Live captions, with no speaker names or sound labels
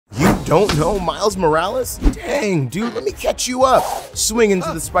Don't know Miles Morales? Dang, dude, let me catch you up. Swing into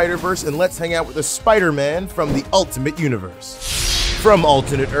the Spider-Verse and let's hang out with a Spider-Man from the Ultimate Universe. From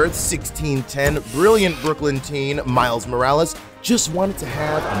alternate Earth 1610, brilliant Brooklyn teen Miles Morales just wanted to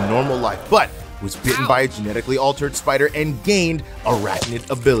have a normal life, but was bitten by a genetically altered spider and gained arachnid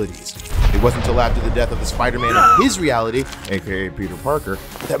abilities. It wasn't until after the death of the Spider-Man of his reality, aka Peter Parker,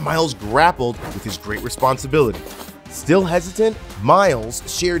 that Miles grappled with his great responsibility. Still hesitant, Miles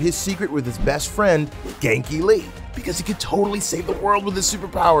shared his secret with his best friend, Genki Lee, because he could totally save the world with his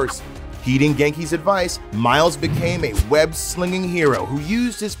superpowers. Heeding Genki's advice, Miles became a web-slinging hero who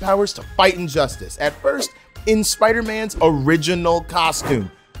used his powers to fight injustice, at first in Spider-Man's original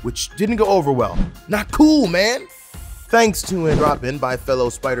costume, which didn't go over well. Not cool, man! Thanks to a drop-in by fellow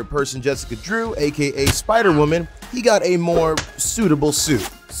Spider-Person Jessica Drew, aka Spider-Woman, he got a more suitable suit.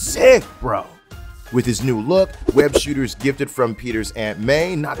 Sick, bro! With his new look, web shooters gifted from Peter's Aunt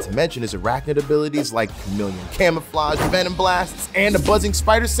May, not to mention his arachnid abilities like chameleon camouflage, venom blasts, and a buzzing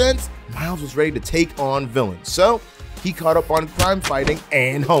spider sense, Miles was ready to take on villains. So, he caught up on crime fighting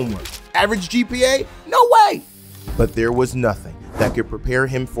and homework. Average GPA? No way! But there was nothing that could prepare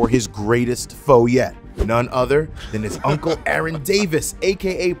him for his greatest foe yet. None other than his Uncle Aaron Davis,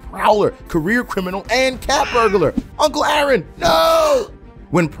 aka Prowler, career criminal and cat burglar. Uncle Aaron, no!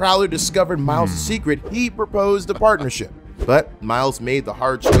 When Prowler discovered Miles' secret, he proposed a partnership. But Miles made the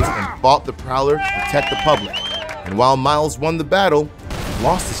hard choice and fought the Prowler to protect the public. And while Miles won the battle, he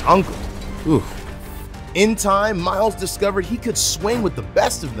lost his uncle. Oof. In time, Miles discovered he could swing with the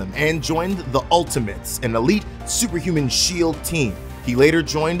best of them and joined the Ultimates, an elite superhuman shield team. He later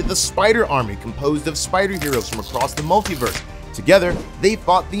joined the Spider Army, composed of spider heroes from across the multiverse. Together, they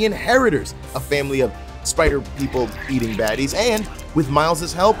fought the Inheritors, a family of spider people eating baddies, and with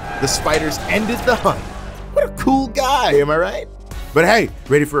Miles' help, the spiders ended the hunt. What a cool guy, am I right? But hey,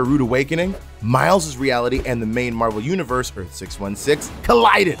 ready for a rude awakening? Miles' reality and the main Marvel Universe, Earth 616,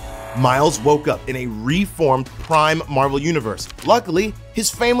 collided. Miles woke up in a reformed Prime Marvel Universe. Luckily, his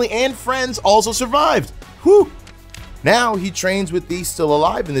family and friends also survived. Whew! Now he trains with the still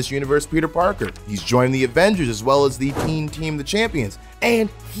alive in this universe Peter Parker. He's joined the Avengers as well as the Teen Team the Champions.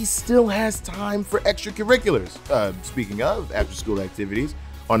 And he still has time for extracurriculars. Speaking of after-school activities,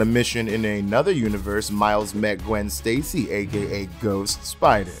 on a mission in another universe, Miles met Gwen Stacy, aka Ghost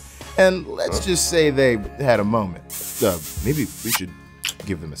Spider. And let's just say they had a moment. Maybe we should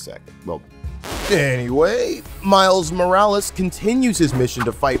give them a second. Well, anyway, Miles Morales continues his mission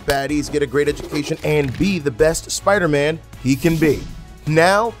to fight baddies, get a great education, and be the best Spider-Man he can be.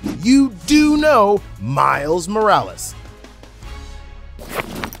 Now, you do know Miles Morales.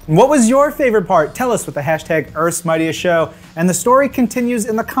 What was your favorite part? Tell us with the hashtag Earth's Mightiest Show. And the story continues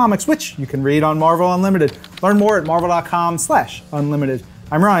in the comics, which you can read on Marvel Unlimited. Learn more at marvel.com/unlimited.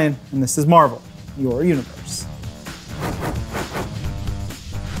 I'm Ryan, and this is Marvel, your universe.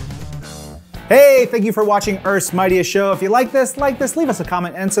 Hey, thank you for watching Earth's Mightiest Show. If you like this, leave us a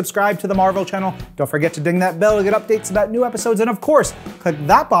comment and subscribe to the Marvel channel. Don't forget to ding that bell to get updates about new episodes, and of course, click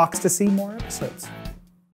that box to see more episodes.